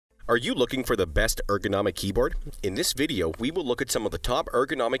Are you looking for the best ergonomic keyboard? In this video, we will look at some of the top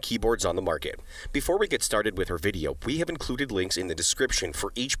ergonomic keyboards on the market. Before we get started with our video, we have included links in the description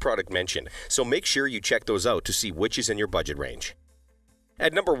for each product mentioned, so make sure you check those out to see which is in your budget range.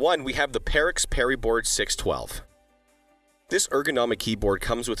 At number 1, we have the Perixx Periboard-612. This ergonomic keyboard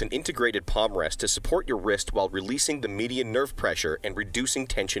comes with an integrated palm rest to support your wrist while releasing the median nerve pressure and reducing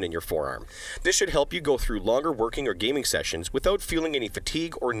tension in your forearm. This should help you go through longer working or gaming sessions without feeling any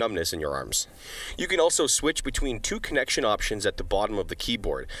fatigue or numbness in your arms. You can also switch between two connection options at the bottom of the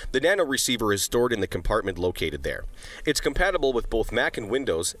keyboard. The nano receiver is stored in the compartment located there. It's compatible with both Mac and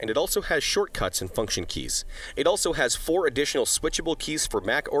Windows, and it also has shortcuts and function keys. It also has 4 additional switchable keys for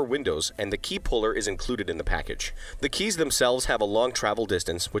Mac or Windows, and the key puller is included in the package. The keys themselves have a long travel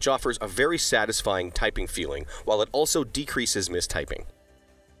distance, which offers a very satisfying typing feeling, while it also decreases mistyping.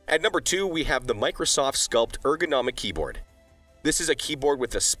 At number 2, we have the Microsoft Sculpt Ergonomic Keyboard. This is a keyboard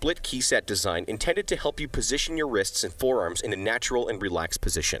with a split keyset design intended to help you position your wrists and forearms in a natural and relaxed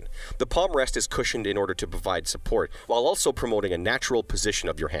position. The palm rest is cushioned in order to provide support, while also promoting a natural position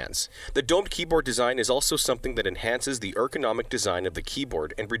of your hands. The domed keyboard design is also something that enhances the ergonomic design of the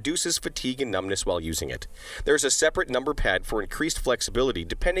keyboard and reduces fatigue and numbness while using it. There's a separate number pad for increased flexibility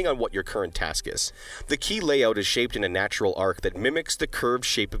depending on what your current task is. The key layout is shaped in a natural arc that mimics the curved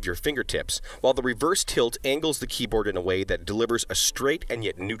shape of your fingertips, while the reverse tilt angles the keyboard in a way that delivers a straight and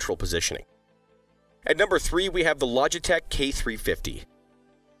yet neutral positioning. At number 3, we have the Logitech K350.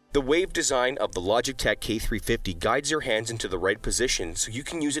 The wave design of the Logitech K350 guides your hands into the right position so you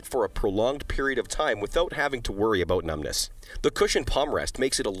can use it for a prolonged period of time without having to worry about numbness. The cushioned palm rest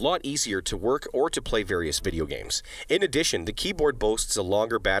makes it a lot easier to work or to play various video games. In addition, the keyboard boasts a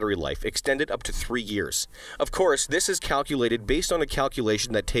longer battery life, extended up to 3 years. Of course, this is calculated based on a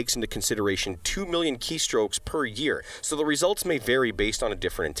calculation that takes into consideration 2 million keystrokes per year, so the results may vary based on a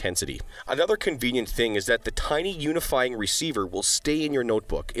different intensity. Another convenient thing is that the tiny unifying receiver will stay in your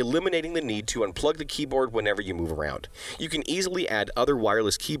notebook, eliminating the need to unplug the keyboard whenever you move around. You can easily add other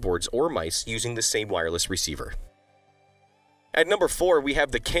wireless keyboards or mice using the same wireless receiver. At number 4, we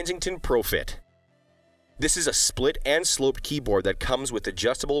have the Kensington Pro Fit. This is a split and sloped keyboard that comes with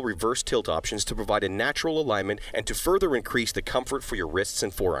adjustable reverse tilt options to provide a natural alignment and to further increase the comfort for your wrists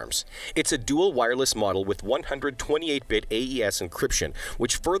and forearms. It's a dual wireless model with 128-bit AES encryption,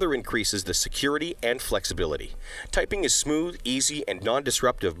 which further increases the security and flexibility. Typing is smooth, easy, and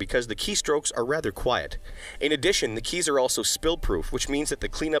non-disruptive because the keystrokes are rather quiet. In addition, the keys are also spill-proof, which means that the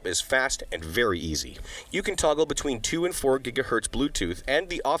cleanup is fast and very easy. You can toggle between 2 and 4 GHz Bluetooth and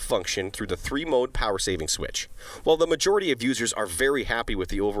the off function through the 3-mode power-saving switch. While the majority of users are very happy with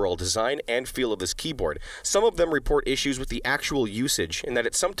the overall design and feel of this keyboard, some of them report issues with the actual usage and that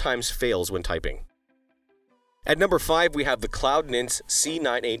it sometimes fails when typing. At number 5, we have the Nince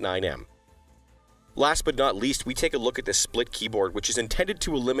C989M. Last but not least, we take a look at this split keyboard, which is intended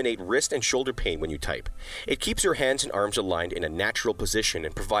to eliminate wrist and shoulder pain when you type. It keeps your hands and arms aligned in a natural position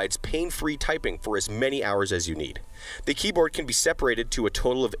and provides pain-free typing for as many hours as you need. The keyboard can be separated to a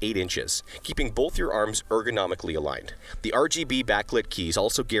total of 8 inches, keeping both your arms ergonomically aligned. The RGB backlit keys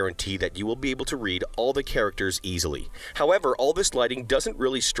also guarantee that you will be able to read all the characters easily. However, all this lighting doesn't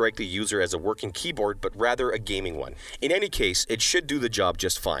really strike the user as a working keyboard, but rather a gaming one. In any case, it should do the job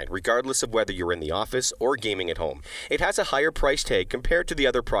just fine, regardless of whether you're in the office or gaming at home. It has a higher price tag compared to the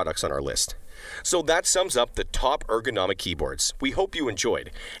other products on our list. So that sums up the top ergonomic keyboards. We hope you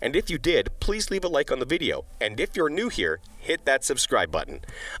enjoyed, and if you did, please leave a like on the video, and if you're new here, hit that subscribe button.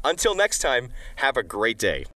 Until next time, have a great day.